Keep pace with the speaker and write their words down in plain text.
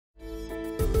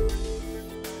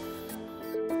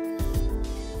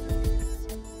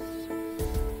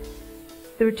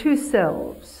There are two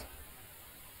selves.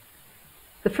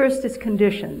 The first is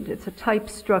conditioned. It's a type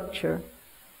structure.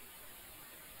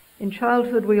 In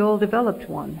childhood, we all developed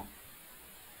one.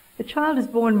 The child is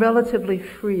born relatively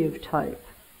free of type.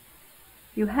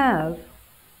 You have,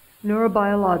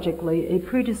 neurobiologically, a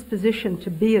predisposition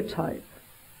to be a type,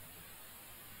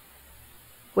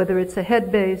 whether it's a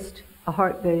head-based, a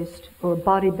heart-based, or a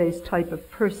body-based type of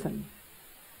person.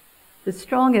 There's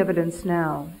strong evidence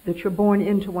now that you're born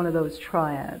into one of those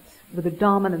triads with a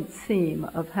dominant theme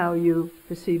of how you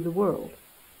perceive the world.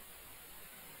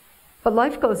 But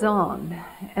life goes on,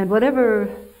 and whatever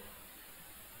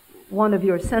one of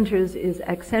your centers is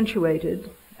accentuated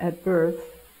at birth,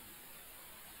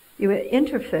 you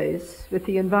interface with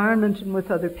the environment and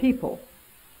with other people.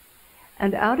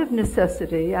 And out of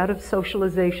necessity, out of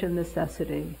socialization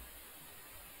necessity,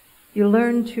 you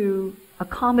learn to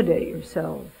accommodate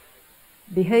yourself,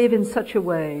 behave in such a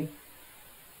way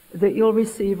that you'll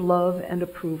receive love and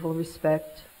approval,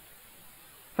 respect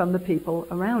from the people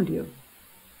around you.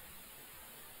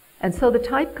 And so the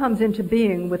type comes into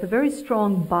being with a very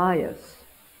strong bias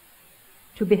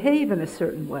to behave in a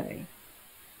certain way,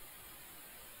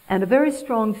 and a very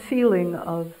strong feeling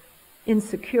of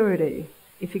insecurity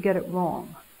if you get it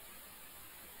wrong.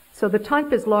 So the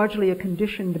type is largely a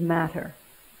conditioned matter,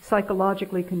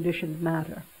 psychologically conditioned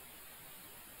matter.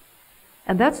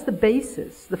 And that's the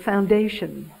basis, the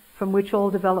foundation from which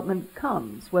all development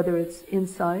comes, whether it's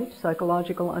insight,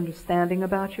 psychological understanding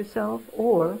about yourself,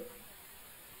 or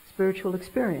spiritual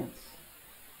experience.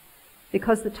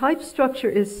 Because the type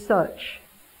structure is such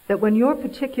that when your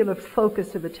particular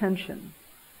focus of attention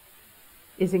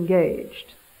is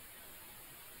engaged,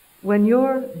 when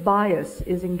your bias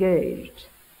is engaged,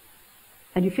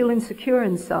 and you feel insecure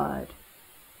inside,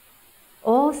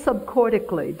 all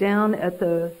subcortically, down at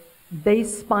the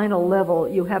base spinal level,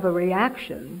 you have a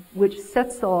reaction which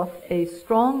sets off a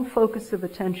strong focus of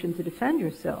attention to defend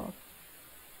yourself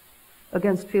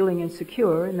against feeling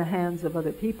insecure in the hands of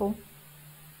other people.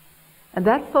 And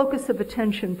that focus of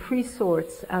attention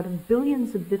pre-sorts out of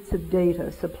billions of bits of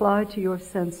data supplied to your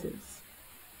senses.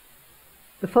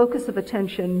 The focus of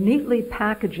attention neatly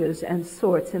packages and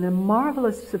sorts in a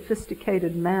marvelous,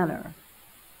 sophisticated manner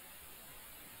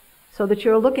so that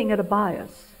you're looking at a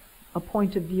bias, a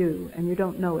point of view, and you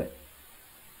don't know it.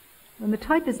 When the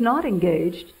type is not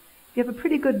engaged, you have a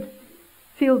pretty good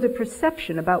field of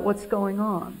perception about what's going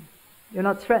on. You're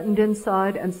not threatened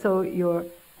inside, and so your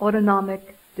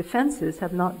autonomic defenses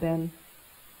have not been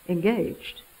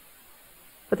engaged.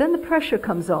 But then the pressure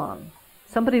comes on.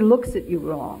 Somebody looks at you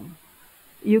wrong.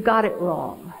 You got it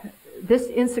wrong. This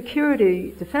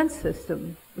insecurity defense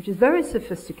system, which is very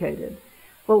sophisticated,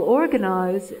 will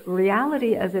organize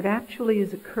reality as it actually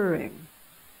is occurring.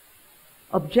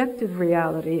 Objective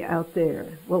reality out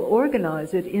there will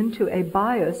organize it into a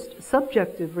biased,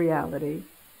 subjective reality,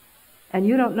 and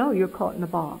you don't know you're caught in a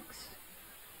box.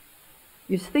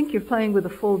 You think you're playing with a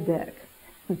full deck,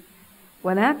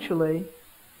 when actually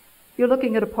you're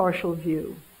looking at a partial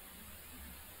view.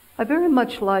 I very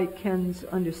much like Ken's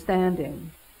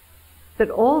understanding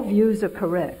that all views are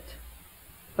correct,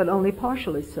 but only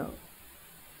partially so.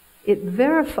 It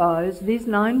verifies these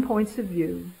 9 points of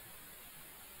view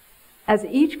as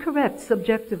each correct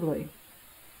subjectively.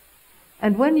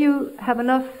 And when you have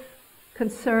enough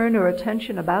concern or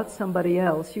attention about somebody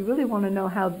else, you really want to know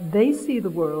how they see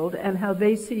the world and how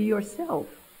they see yourself.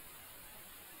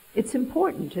 It's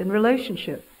important in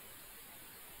relationship.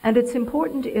 And it's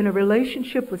important in a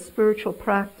relationship with spiritual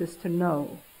practice to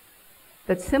know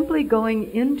that simply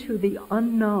going into the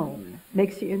unknown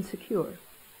makes you insecure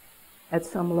at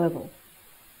some level.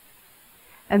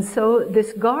 And so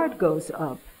this guard goes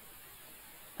up.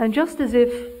 And just as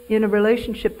if in a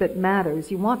relationship that matters,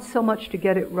 you want so much to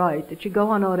get it right that you go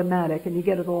on automatic and you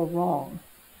get it all wrong,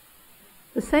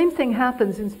 the same thing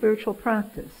happens in spiritual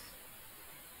practice.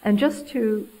 And just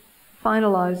to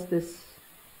finalize this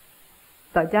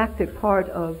didactic part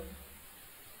of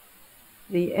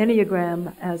the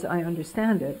Enneagram as I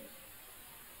understand it,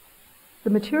 the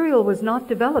material was not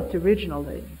developed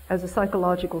originally as a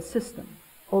psychological system,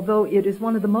 although it is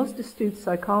one of the most astute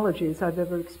psychologies I've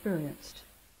ever experienced.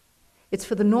 It's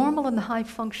for the normal and the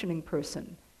high-functioning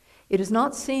person. It is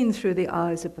not seen through the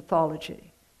eyes of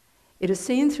pathology. It is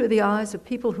seen through the eyes of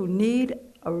people who need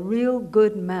a real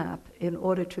good map in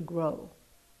order to grow.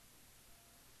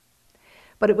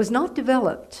 But it was not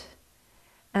developed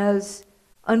as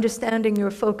understanding your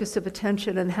focus of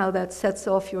attention and how that sets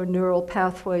off your neural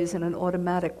pathways in an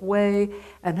automatic way,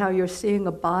 and how you're seeing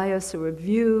a bias or a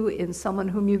view in someone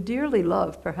whom you dearly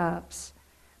love, perhaps,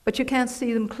 but but you can't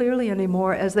see them clearly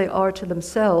anymore as they are to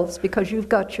themselves because you've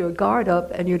got your guard up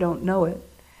and you don't know it.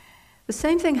 The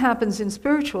same thing happens in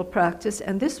spiritual practice,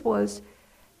 and this was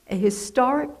a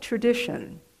historic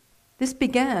tradition. This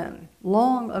began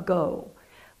long ago,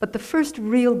 but the first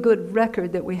real good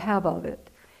record that we have of it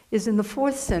is in the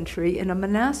 4th century in a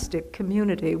monastic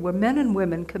community where men and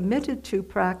women committed to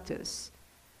practice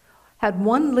had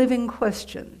one living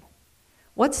question: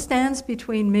 what stands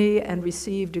between me and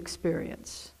received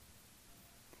experience?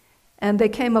 And they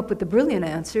came up with the brilliant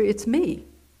answer: it's me.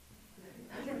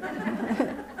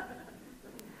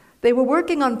 They were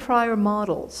working on prior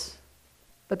models,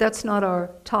 but that's not our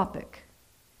topic.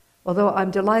 Although I'm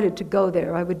delighted to go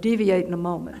there. I would deviate in a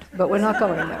moment, but we're not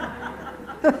going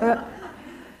there.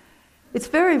 It's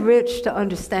very rich to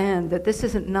understand that this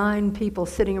isn't 9 people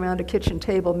sitting around a kitchen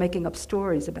table making up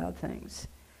stories about things,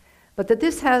 but that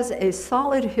this has a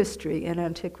solid history in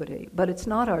antiquity, but it's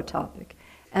not our topic,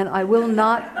 and I will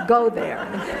not go there.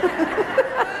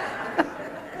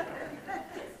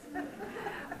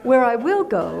 Where I will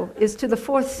go is to the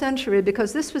 4th century,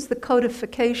 because this was the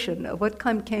codification of what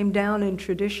came down in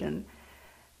tradition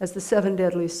as the 7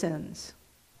 deadly sins.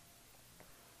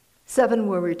 7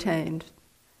 were retained,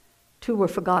 2 were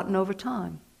forgotten over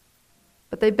time,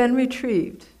 but they've been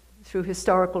retrieved through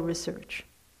historical research,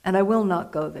 and I will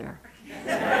not go there.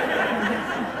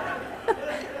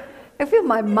 I feel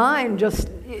my mind just,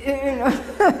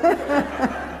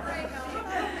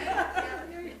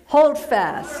 hold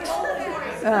fast.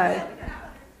 All right.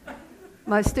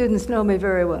 My students know me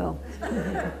very well.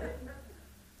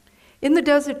 In the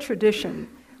desert tradition,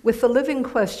 with the living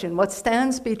question, what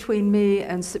stands between me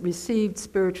and received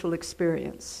spiritual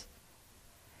experience?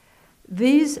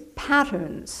 These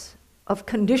patterns of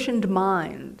conditioned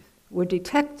mind were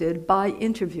detected by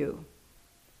interview.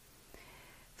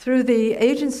 Through the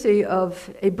agency of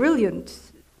a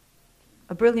brilliant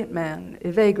man,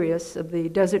 Evagrius of the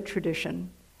desert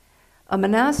tradition, a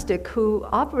monastic who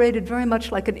operated very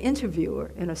much like an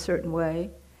interviewer in a certain way,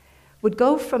 would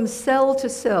go from cell to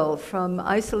cell, from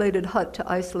isolated hut to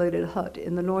isolated hut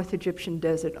in the North Egyptian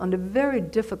desert under very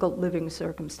difficult living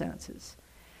circumstances.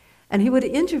 And he would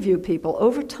interview people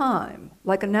over time,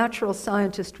 like a natural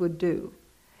scientist would do,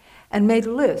 and made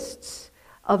lists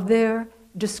of their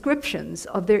descriptions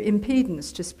of their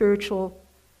impedance to spiritual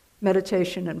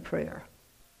meditation and prayer.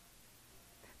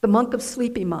 The monk of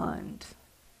sleepy mind,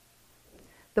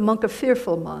 the monk of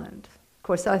fearful mind. Of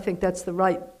course, I think that's the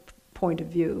right point of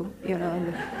view. You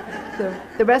know,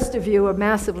 the rest of you are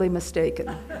massively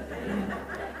mistaken.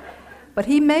 But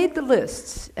he made the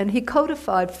lists, and he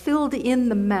codified, filled in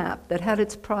the map that had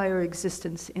its prior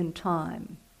existence in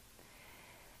time.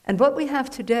 And what we have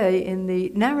today in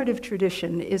the narrative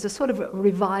tradition is a sort of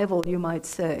revival, you might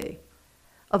say,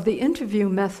 of the interview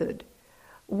method,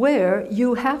 where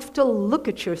you have to look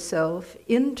at yourself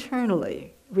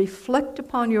internally, reflect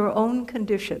upon your own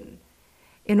condition,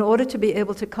 in order to be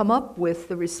able to come up with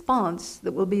the response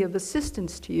that will be of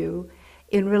assistance to you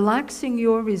in relaxing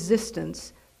your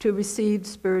resistance to received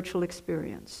spiritual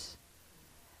experience.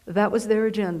 That was their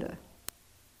agenda.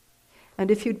 And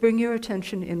if you'd bring your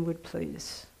attention inward,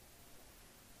 please.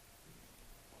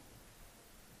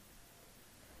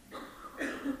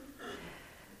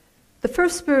 The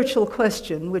first spiritual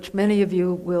question, which many of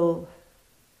you will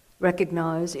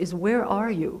recognize, is where are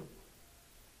you?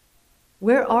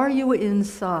 Where are you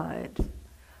inside?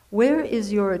 Where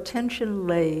is your attention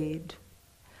laid?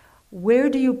 Where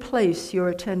do you place your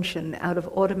attention out of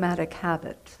automatic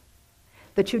habit?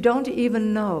 That you don't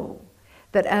even know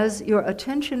that as your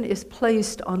attention is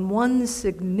placed on one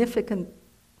significant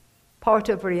part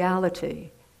of reality,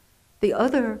 the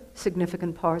other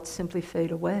significant parts simply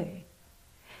fade away.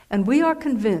 And we are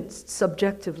convinced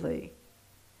subjectively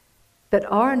that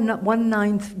our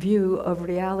 1/9 view of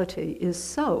reality is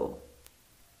so,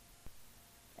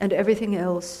 and everything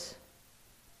else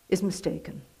is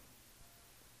mistaken.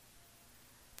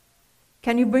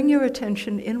 Can you bring your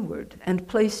attention inward and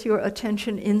place your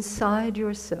attention inside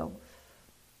yourself?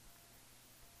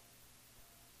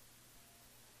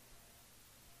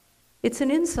 It's an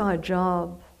inside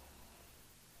job.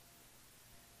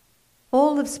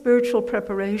 All of spiritual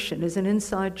preparation is an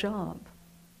inside job.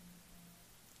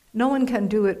 No one can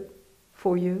do it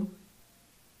for you.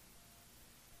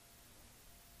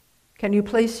 Can you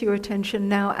place your attention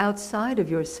now outside of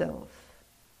yourself,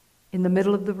 in the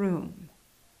middle of the room?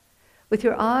 With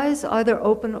your eyes either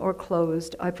open or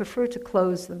closed. I prefer to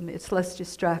close them, it's less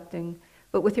distracting.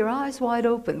 But with your eyes wide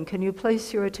open, can you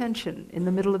place your attention in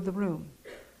the middle of the room?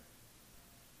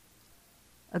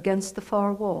 Against the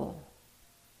far wall.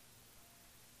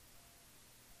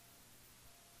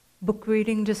 book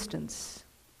reading distance,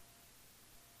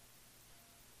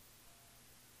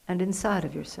 and inside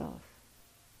of yourself.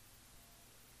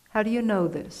 How do you know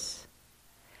this?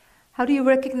 How do you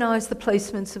recognize the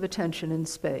placements of attention in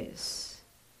space?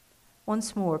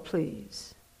 Once more,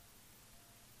 please.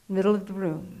 Middle of the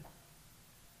room,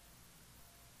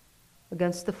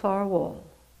 against the far wall,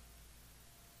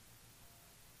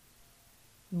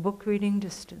 book reading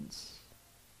distance,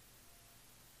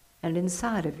 and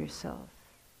inside of yourself.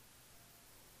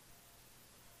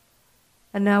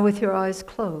 And now with your eyes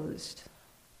closed,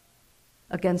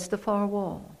 against the far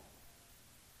wall,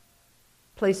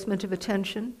 placement of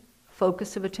attention,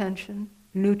 focus of attention,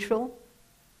 neutral,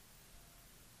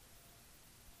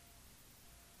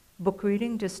 book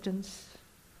reading distance,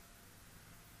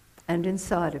 and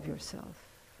inside of yourself.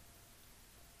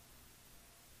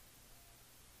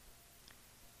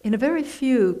 In a very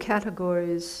few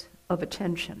categories of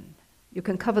attention, you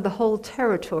can cover the whole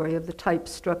territory of the type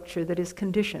structure that is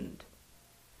conditioned.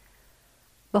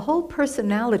 The whole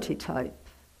personality type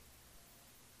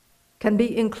can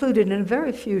be included in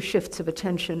very few shifts of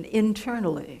attention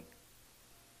internally.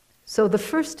 So the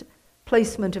first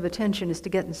placement of attention is to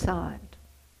get inside,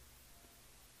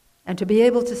 and to be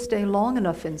able to stay long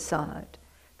enough inside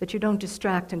that you don't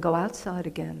distract and go outside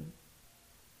again.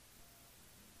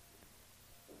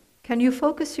 Can you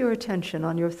focus your attention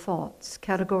on your thoughts?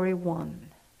 Category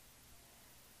 1,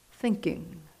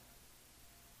 thinking.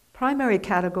 Primary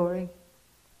category,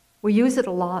 we use it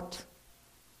a lot,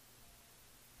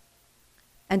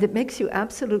 and it makes you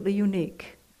absolutely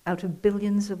unique out of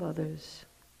billions of others.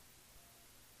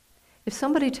 If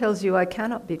somebody tells you, I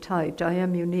cannot be typed, I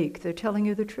am unique, they're telling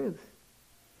you the truth.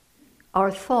 Our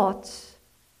thoughts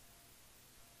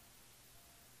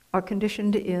are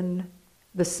conditioned in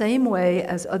the same way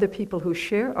as other people who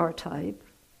share our type,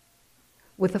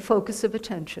 with a focus of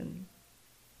attention.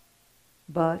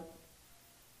 But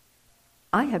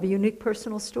I have a unique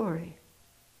personal story,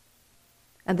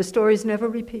 and the stories never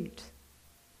repeat.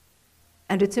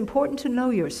 And it's important to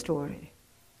know your story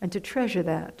and to treasure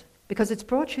that, because it's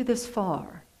brought you this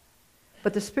far.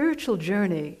 But the spiritual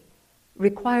journey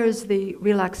requires the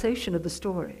relaxation of the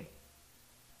story.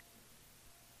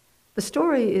 The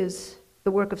story is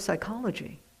the work of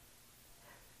psychology,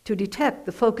 to detect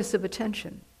the focus of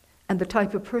attention and the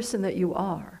type of person that you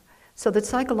are, so that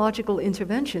psychological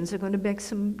interventions are going to make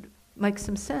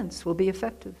some sense, will be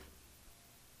effective.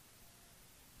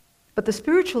 But the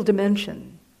spiritual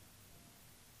dimension,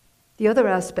 the other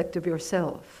aspect of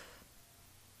yourself,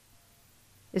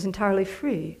 is entirely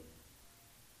free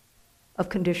of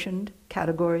conditioned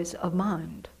categories of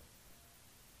mind.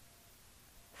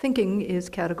 Thinking is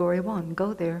category 1.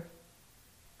 Go there.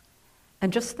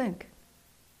 And just think,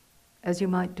 as you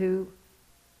might do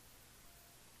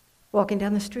walking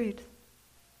down the street.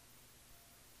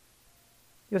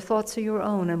 Your thoughts are your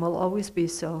own and will always be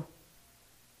so.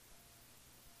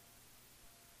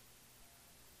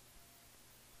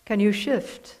 Can you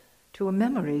shift to a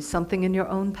memory, something in your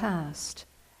own past?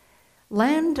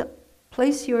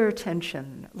 Place your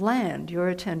attention, land your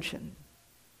attention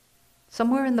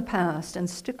somewhere in the past and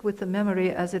stick with the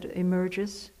memory as it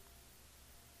emerges.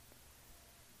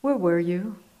 Where were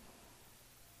you?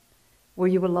 Were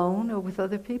you alone or with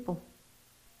other people?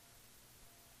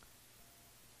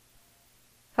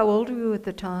 How old were you at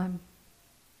the time?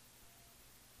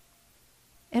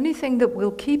 Anything that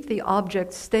will keep the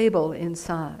object stable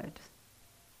inside,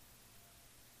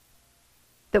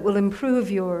 that will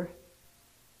improve your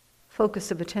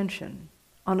focus of attention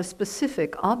on a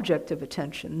specific object of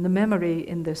attention, the memory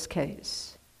in this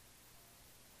case,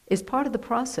 is part of the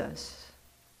process.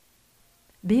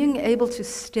 Being able to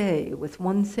stay with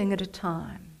one thing at a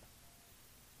time.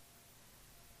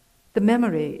 The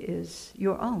memory is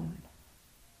your own.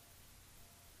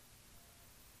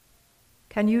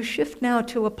 Can you shift now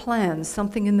to a plan,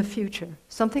 something in the future,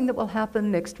 something that will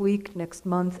happen next week, next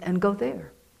month, and go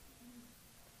there?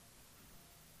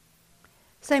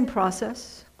 Same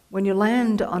process. When you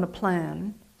land on a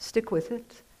plan, stick with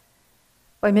it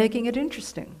by making it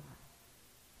interesting.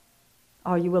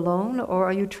 Are you alone, or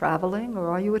are you traveling, or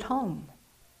are you at home?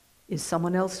 Is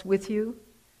someone else with you?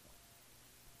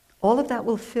 All of that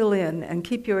will fill in and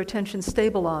keep your attention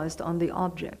stabilized on the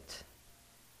object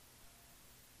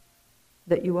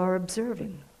that you are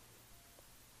observing.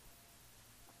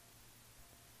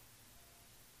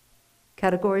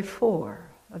 Category 4,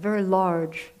 a very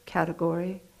large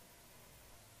category.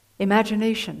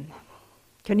 Imagination.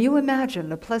 Can you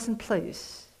imagine a pleasant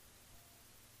place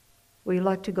where you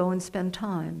like to go and spend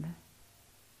time?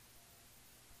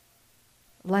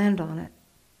 Land on it.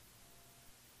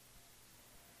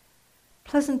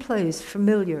 Pleasant place,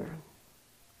 familiar.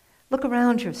 Look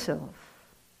around yourself.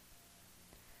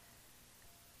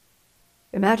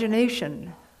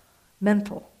 Imagination,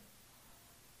 mental.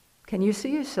 Can you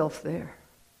see yourself there?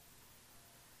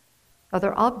 Are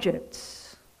there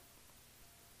objects?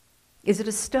 Is it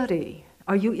a study?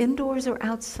 Are you indoors or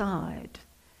outside?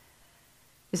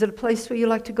 Is it a place where you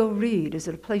like to go read? Is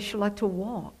it a place you like to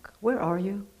walk? Where are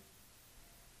you?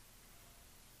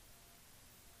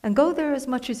 And go there as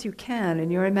much as you can in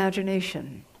your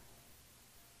imagination.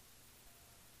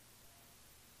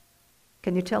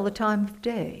 Can you tell the time of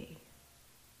day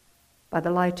by the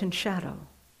light and shadow?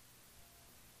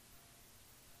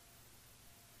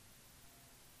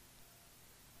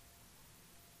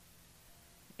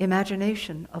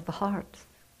 Imagination of the heart.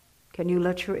 Can you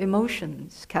let your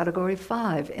emotions, category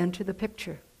 5, enter the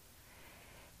picture?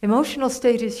 Emotional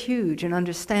state is huge in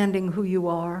understanding who you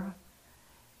are.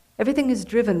 Everything is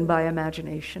driven by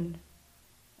imagination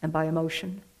and by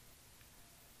emotion.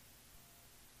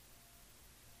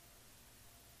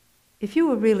 If you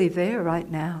were really there right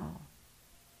now,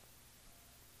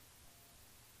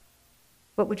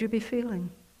 what would you be feeling?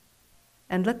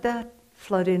 And let that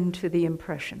flood into the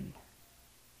impression.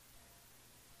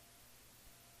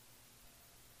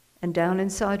 And down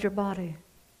inside your body.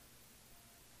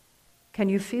 Can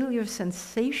you feel your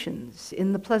sensations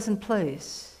in the pleasant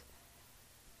place?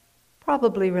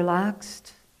 Probably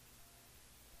relaxed.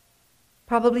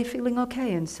 Probably feeling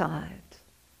okay inside.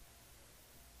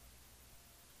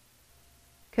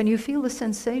 Can you feel the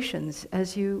sensations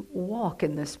as you walk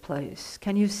in this place?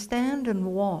 Can you stand and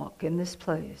walk in this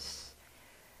place?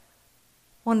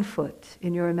 One foot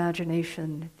in your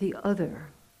imagination, the other.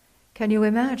 Can you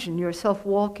imagine yourself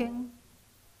walking?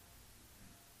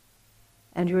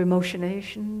 And your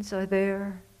emotions are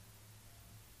there?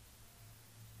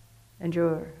 And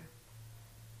your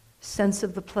sense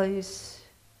of the place,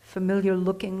 familiar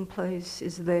looking place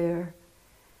is there,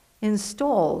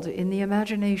 installed in the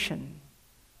imagination.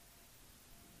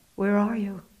 Where are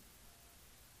you?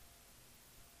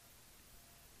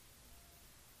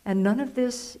 And none of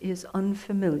this is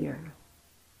unfamiliar.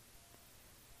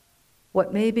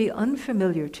 What may be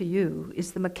unfamiliar to you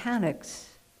is the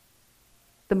mechanics,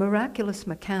 the miraculous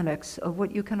mechanics of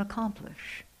what you can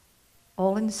accomplish,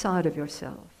 all inside of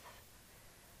yourself.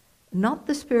 Not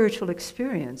the spiritual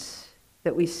experience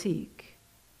that we seek,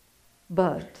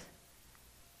 but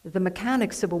the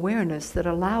mechanics of awareness that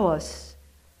allow us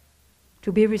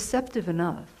to be receptive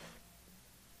enough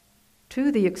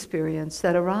to the experience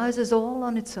that arises all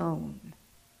on its own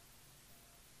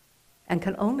and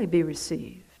can only be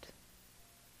received.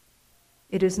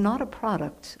 It is not a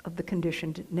product of the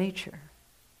conditioned nature.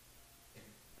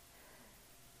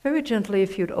 Very gently,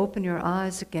 if you'd open your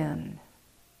eyes again.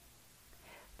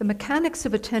 The mechanics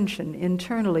of attention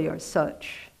internally are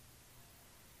such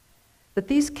that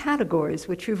these categories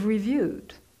which you've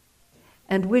reviewed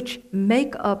and which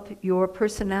make up your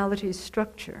personality's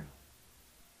structure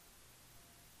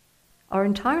are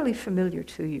entirely familiar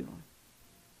to you.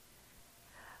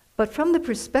 But from the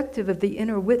perspective of the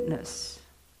inner witness,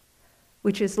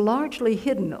 which is largely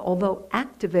hidden, although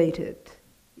activated,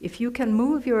 if you can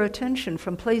move your attention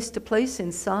from place to place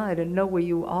inside and know where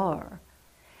you are,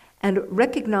 and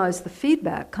recognize the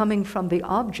feedback coming from the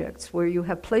objects where you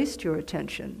have placed your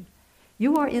attention,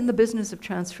 you are in the business of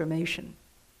transformation,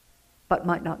 but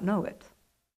might not know it.